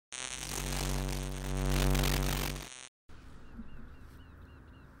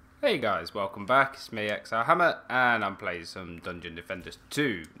Hey guys, welcome back. It's me, xrhammer, and I'm playing some Dungeon Defenders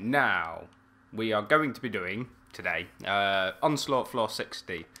 2. Now, we are going to be doing, today, Onslaught floor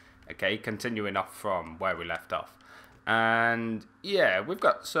 60. Okay, continuing off from where we left off. And, yeah, we've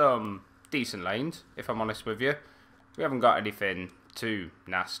got some decent lanes, if I'm honest with you. We haven't got anything too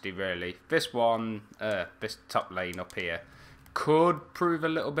nasty, really. This one, this top lane up here, could prove a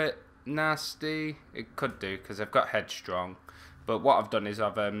little bit nasty. It could do, because I've got Headstrong. But what I've done is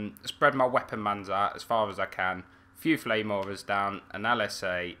I've spread my weapon mans out as far as I can. A few flameovers down, an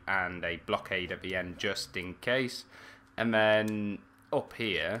LSA and a blockade at the end just in case. And then up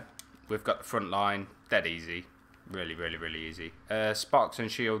here, we've got the front line, dead easy. Really, really, really easy. Sparks and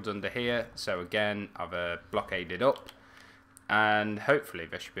shields under here. So again, I've blockaded up. And hopefully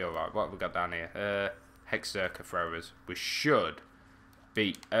this should be alright. What have we got down here? Hexerka throwers. We should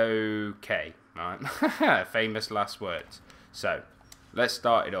be okay. Right? Famous last words. So, let's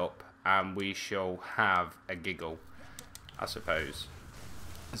start it up, and we shall have a giggle, I suppose.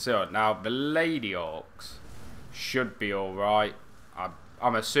 So, now, the Lady Orcs should be alright.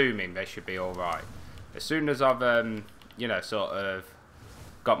 I'm assuming they should be alright. As soon as I've, you know, sort of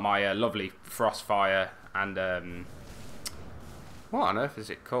got my lovely Frostfire and, what on earth is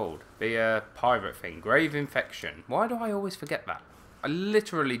it called? The pirate thing, Grave Infection. Why do I always forget that? I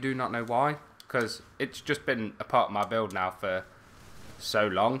literally do not know why. Because it's just been a part of my build now for so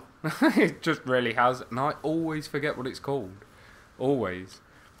long. It just really has. And I always forget what it's called. Always.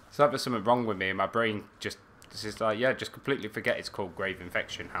 So there's something wrong with me. And my brain just is like, yeah, just completely forget it's called Grave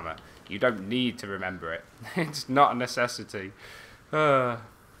Infection Hammer. You don't need to remember it. It's not a necessity. So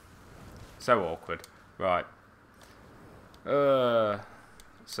awkward. Right. So,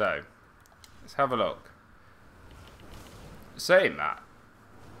 let's have a look. Saying that,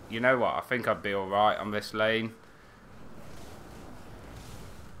 you know what, I think I'd be alright on this lane.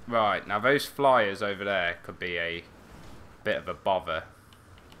 Right, now those flyers over there could be a bit of a bother.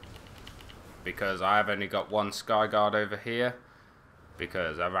 Because I have only got one Skyguard over here.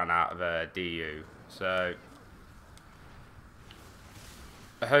 Because I ran out of DU. So,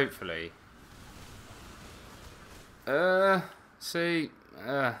 hopefully. See,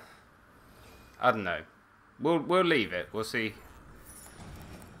 I don't know. We'll leave it, we'll see.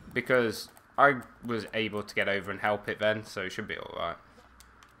 Because I was able to get over and help it then, so it should be alright.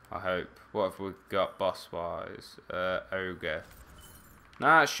 I hope. What have we got boss-wise? Ogre.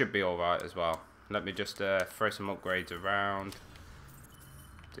 Nah, it should be alright as well. Let me just throw some upgrades around.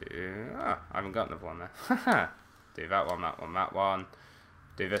 I haven't got another one there. Do that one, that one, that one.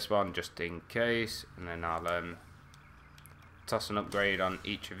 Do this one just in case. And then I'll toss an upgrade on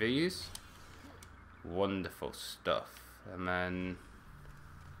each of these. Wonderful stuff. And then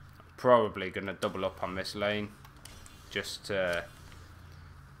probably going to double up on this lane just to,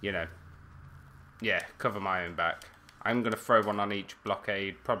 you know, yeah, cover my own back. I'm going to throw one on each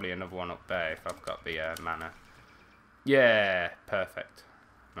blockade, probably another one up there if I've got the mana. Yeah, perfect.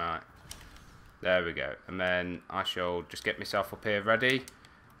 Right, there we go. And then I shall just get myself up here ready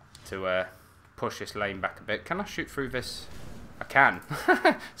to push this lane back a bit. Can I shoot through this? I can.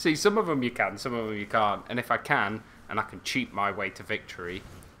 See, some of them you can, some of them you can't. And if I can, and I can cheat my way to victory,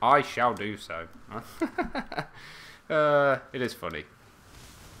 I shall do so. It is funny.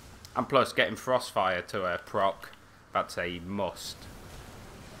 And plus, getting Frostfire to proc, that's a must.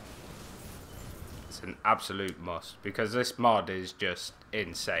 It's an absolute must. Because this mod is just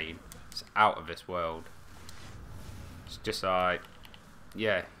insane. It's out of this world. It's just like,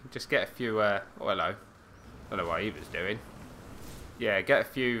 yeah, just get a few, oh hello. Don't know what he was doing. Yeah, get a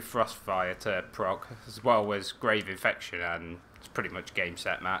few Frostfire to proc, as well as Grave Infection, and it's pretty much game,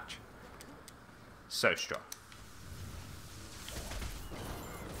 set, match. So strong.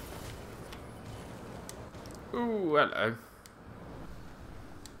 Ooh, hello.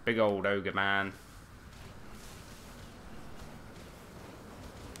 Big old ogre man.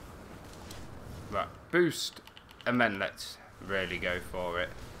 Right, boost, and then let's really go for it.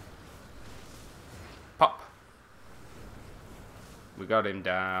 Pop. We got him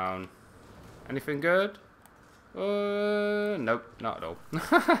down. Anything good? Nope, not at all.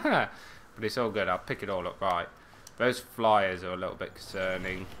 But it's all good, I'll pick it all up right. Those flyers are a little bit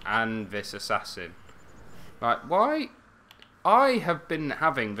concerning. And this assassin. Right, why? I have been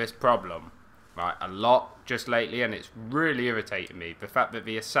having this problem, right, a lot just lately, and it's really irritating me. The fact that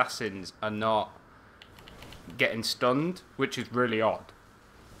the assassins are not getting stunned, which is really odd.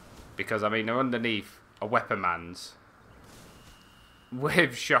 Because, I mean, they're underneath a weapon man's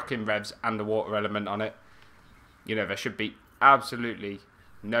with shocking revs and the water element on it. You know, there should be absolutely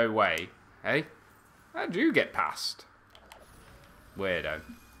no way. Hey? How do you get past? Weirdo.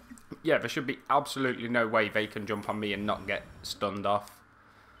 yeah, there should be absolutely no way they can jump on me and not get stunned off.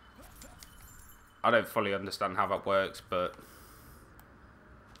 I don't fully understand how that works, but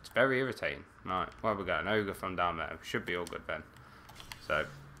it's very irritating. Right, where we got an ogre from down there. Should be all good then. So,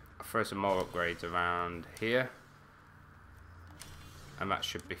 I'll throw some more upgrades around here. And that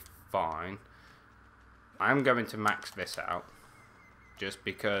should be fine. I am going to max this out. Just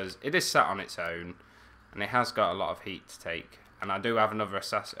because it is sat on its own. And it has got a lot of heat to take. And I do have another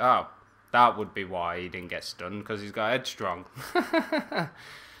assassin. Oh, that would be why he didn't get stunned. Because he's got headstrong.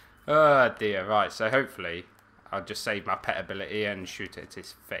 Oh dear, right, so hopefully I'll just save my pet ability and shoot it at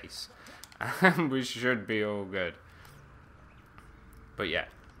his face. And we should be all good. But yeah,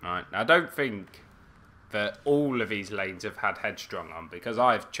 right, I don't think that all of these lanes have had headstrong on, because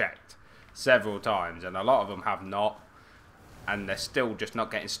I've checked several times and a lot of them have not. And they're still just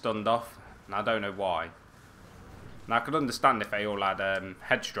not getting stunned off, and I don't know why. And I could understand if they all had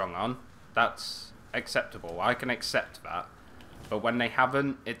headstrong on, that's acceptable, I can accept that. But when they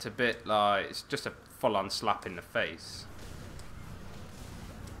haven't, it's a bit like, it's just a full-on slap in the face.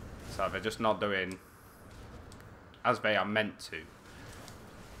 So they're just not doing as they are meant to.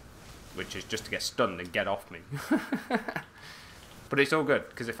 Which is just to get stunned and get off me. But it's all good,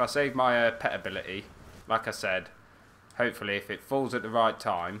 because if I save my pet ability, like I said, hopefully if it falls at the right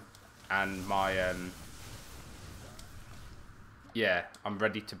time, and my, yeah, I'm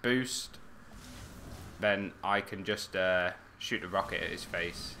ready to boost, then I can just, shoot a rocket at his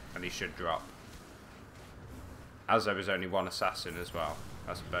face and he should drop. As there was only one assassin as well.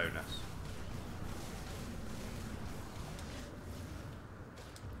 That's a bonus.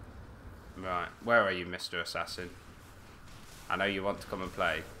 Right, where are you, Mr. Assassin? I know you want to come and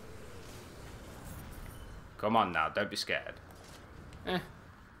play. Come on now, don't be scared.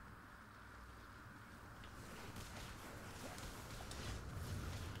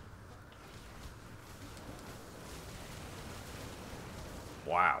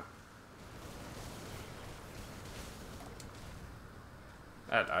 Wow.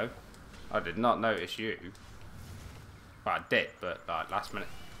 Hello. I did not notice you. Well, I did, but like last minute.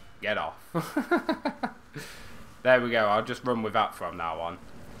 Get off. There we go. I'll just run with that from now on.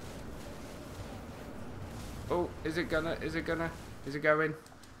 Oh, is it going? Is it going?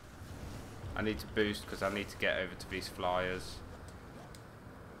 I need to boost because I need to get over to these flyers.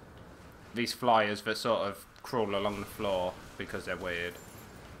 These flyers that sort of crawl along the floor because they're weird.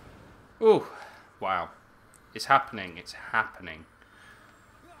 Oh, wow. It's happening. It's happening.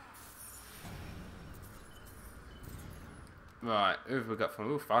 Right, who have we got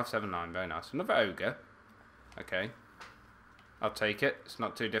from? Ooh, 579. Very nice. Another ogre. Okay. I'll take it. It's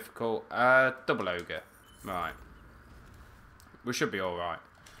not too difficult. Double ogre. Right. We should be alright.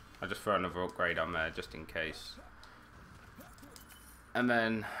 I'll just throw another upgrade on there just in case. And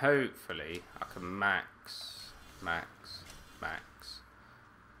then hopefully I can max.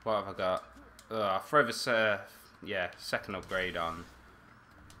 What have I got? I'll throw this, yeah, second upgrade on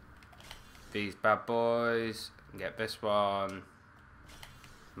these bad boys. Get this one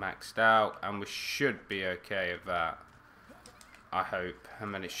maxed out, and we should be okay at that. I hope.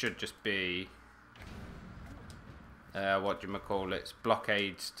 And then it should just be, what do you call it?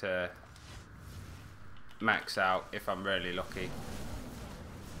 Blockades to max out if I'm really lucky.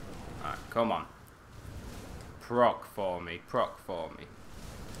 Alright, come on. Proc for me.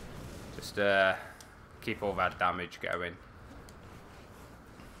 Just keep all that damage going.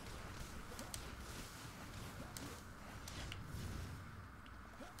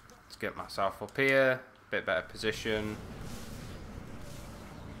 Let's get myself up here. Bit better position.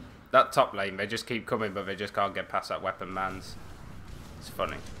 That top lane, they just keep coming, but they just can't get past that weapon man's. It's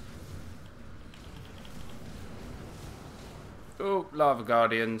funny. Oh, Lava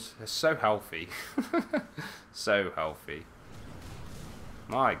Guardians. They're so healthy. So healthy.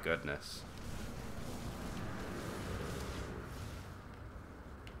 My goodness.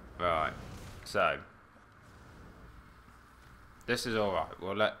 Right. So. This is alright.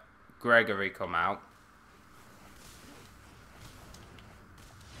 We'll let Gregory come out.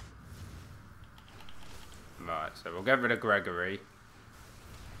 Right, so we'll get rid of Gregory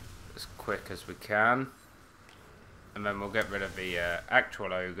as quick as we can. And then we'll get rid of the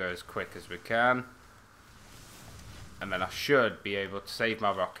actual ogre as quick as we can. And then I should be able to save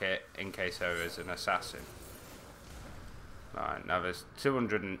my rocket in case there is an assassin. Right, now there's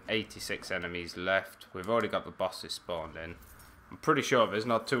 286 enemies left. We've already got the bosses spawned in. I'm pretty sure there's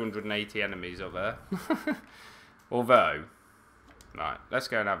not 280 enemies up there. Although, right, let's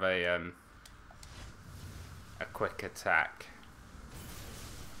go and have a quick attack.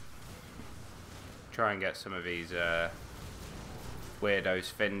 Try and get some of these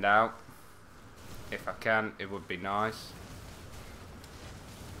weirdos thinned out. If I can, it would be nice.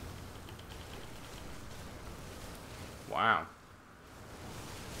 Wow.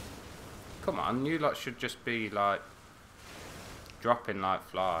 Come on, you lot should just be like dropping like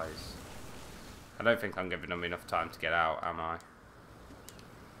flies. I don't think I'm giving them enough time to get out, am I?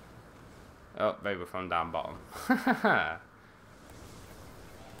 Oh, they were from down bottom.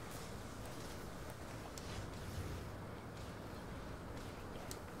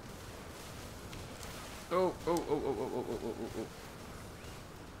 Oh, oh, oh, oh, oh, oh, oh, oh,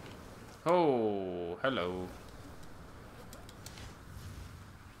 oh. Oh, hello.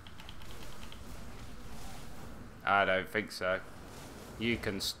 I don't think so. You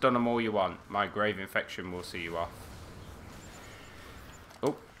can stun them all you want. My grave infection will see you off.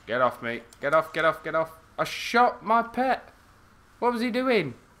 Oh, get off me. Get off, get off, get off. I shot my pet. What was he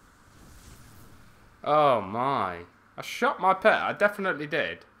doing? Oh my. I shot my pet. I definitely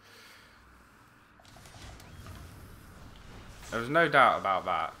did. There was no doubt about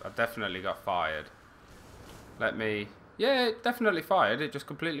that. I definitely got fired. Let me... Yeah, it definitely fired. It just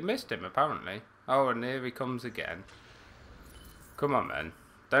completely missed him, apparently. Oh, and here he comes again. Come on, man.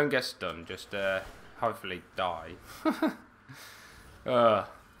 Don't get stunned. Just, hopefully die. Wow,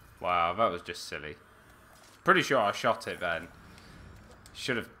 that was just silly. Pretty sure I shot it then.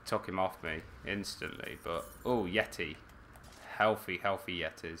 Should have took him off me instantly, but... Oh, Yeti. Healthy, healthy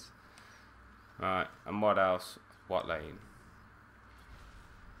Yetis. Right, and what else? What lane?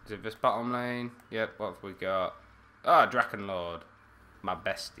 Is it this bottom lane? Yep, what have we got? Ah, Draken Lord. My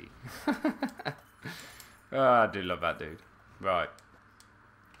bestie. Oh, I do love that dude. Right.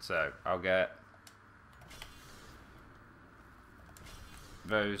 So, I'll get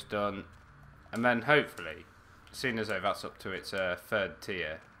those done. And then hopefully, seeing as though that's up to its third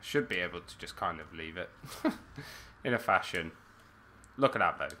tier, I should be able to just kind of leave it. In a fashion. Look at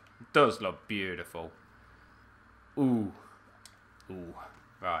that though. It does look beautiful. Ooh. Ooh.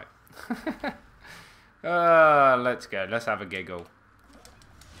 Right. Let's go. Let's have a giggle.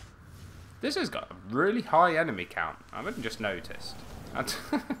 This has got a really high enemy count. I haven't just noticed. That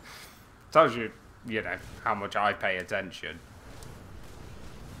tells you, you know, how much I pay attention.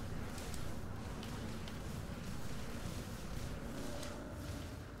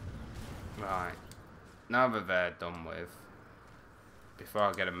 Right. Now that they're done with, before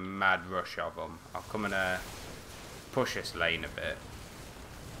I get a mad rush of them, I'll come and push this lane a bit.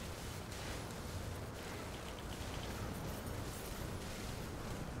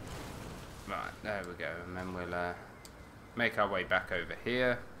 Right, there we go, and then we'll make our way back over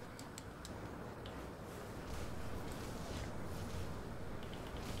here.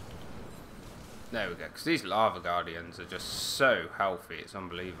 There we go, because these Lava Guardians are just so healthy, it's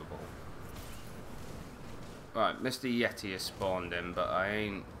unbelievable. Right, Mr. Yeti has spawned in, but I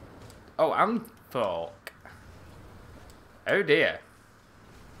ain't... Oh, and Fork. Oh dear.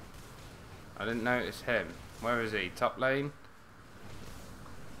 I didn't notice him. Where is he? Top lane?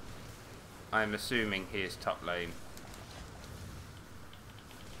 I'm assuming he is top lane.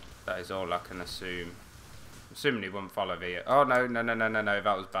 That is all I can assume. Assuming he won't follow me. Oh no, no, no, no, no, no,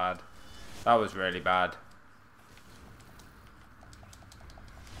 that was bad. That was really bad.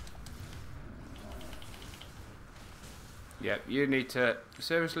 Yep, you need to...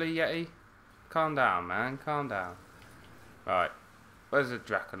 Seriously, Yeti? Calm down, man, calm down. Right, where's the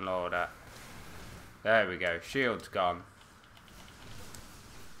Draken Lord at? There we go, shield's gone.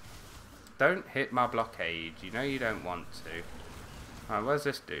 Don't hit my blockade. You know you don't want to. Right, where's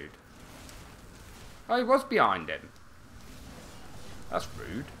this dude? Oh, he was behind him. That's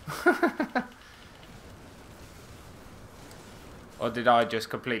rude. Or did I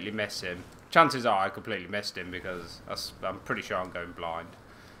just completely miss him? Chances are I completely missed him because I'm pretty sure I'm going blind.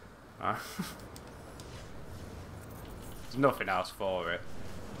 There's nothing else for it.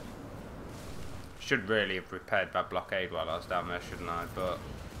 Should really have repaired that blockade while I was down there, shouldn't I? But...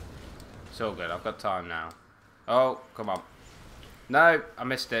 it's all good, I've got time now. Oh, come on. No, I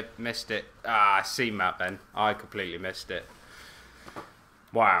missed it, missed it. Ah, I see that then. I completely missed it.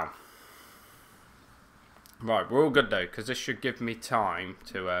 Wow. Right, we're all good though, because this should give me time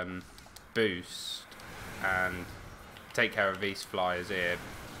to boost and take care of these flyers here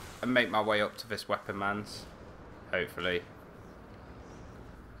and make my way up to this weapon man's, hopefully.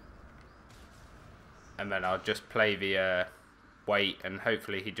 And then I'll just play the... wait, and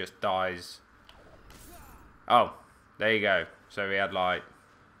hopefully he just dies. Oh, there you go. So he had like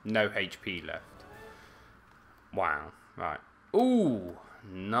no HP left. Wow. Right. Ooh,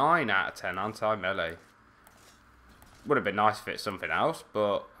 9 out of 10 anti-melee. Would have been nice if it's something else,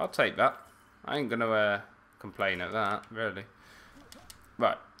 but I'll take that. I ain't gonna complain at that, really.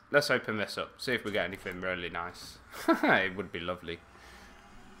 Right, let's open this up. See if we get anything really nice. It would be lovely.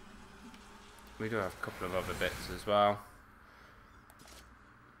 We do have a couple of other bits as well.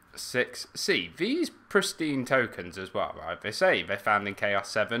 6. See, these pristine tokens as well, right? They say they're found in Chaos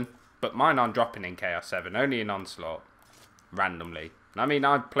 7, but mine aren't dropping in Chaos 7, only in Onslaught. Randomly. I mean,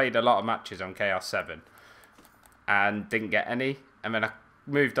 I played a lot of matches on Chaos 7 and didn't get any, and then I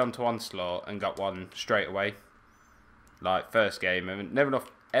moved on to Onslaught and got one straight away. Like, first game, and never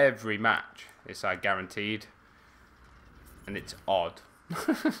enough every match. It's like guaranteed. And it's odd.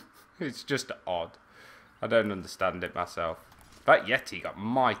 It's just odd. I don't understand it myself. That Yeti got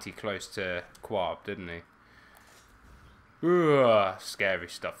mighty close to Quab, didn't he? Ugh, scary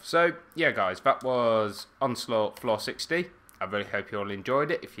stuff. So, yeah guys, that was Onslaught Floor 60. I really hope you all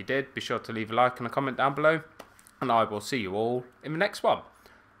enjoyed it. If you did, be sure to leave a like and a comment down below. And I will see you all in the next one.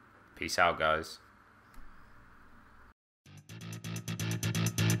 Peace out, guys.